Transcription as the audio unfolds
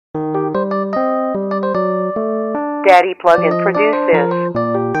DaddyPlugin produce this.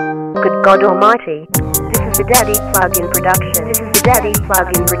 Good God Almighty. This is the DaddyPlugin production. This is the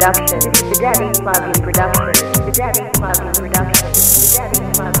DaddyPlugin production. This is the DaddyPlugin production. This is the DaddyPlugin production. This is the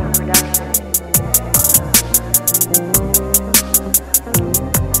DaddyPlugin production.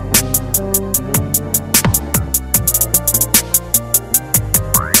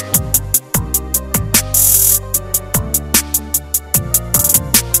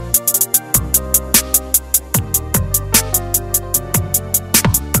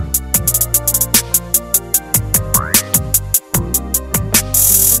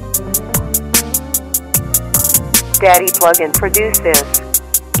 DaddyPlugin produce this.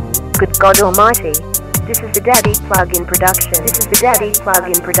 Good God Almighty. This is the DaddyPlugin production. This is the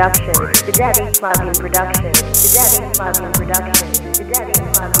DaddyPlugin production. This is the DaddyPlugin production. This is the DaddyPlugin production. This is the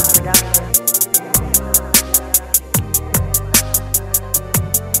DaddyPlugin production.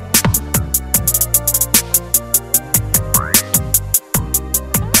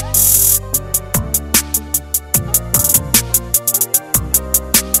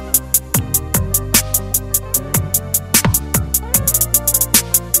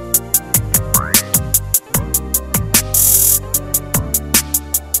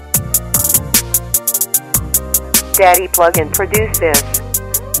 DaddyPlugin produce this.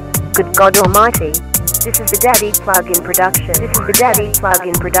 Good God Almighty. This is the DaddyPlugin production. This is the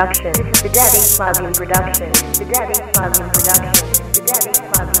DaddyPlugin production. This is the DaddyPlugin production. This is the DaddyPlugin production. This is the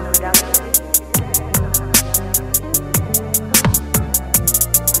DaddyPlugin production.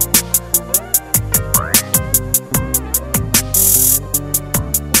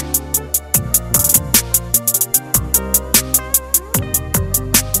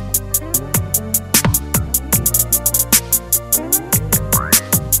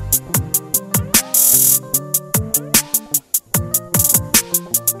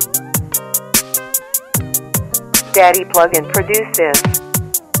 DaddyPlugin produce this.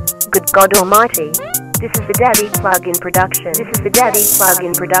 Good God Almighty. This is the DaddyPlugin production. This is the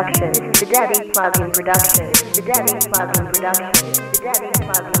DaddyPlugin production. This is the DaddyPlugin production. This is the DaddyPlugin production. This is the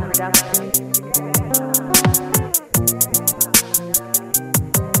DaddyPlugin production.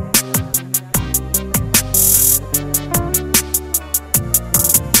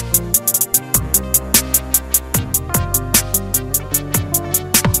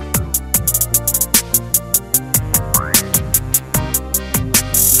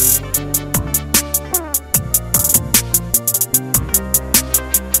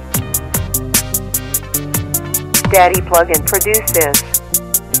 DaddyPlugin produce this.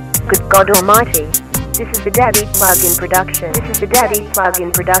 Good God Almighty. This is the DaddyPlugin production. This is the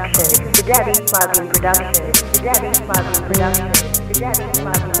DaddyPlugin production. This is the DaddyPlugin production. This is the DaddyPlugin production. This is the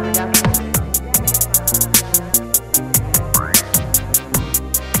DaddyPlugin production.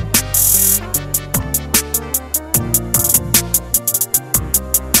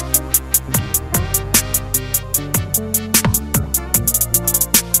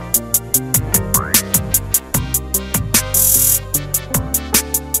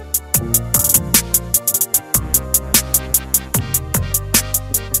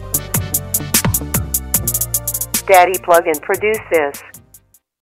 DaddyPlugin produce this.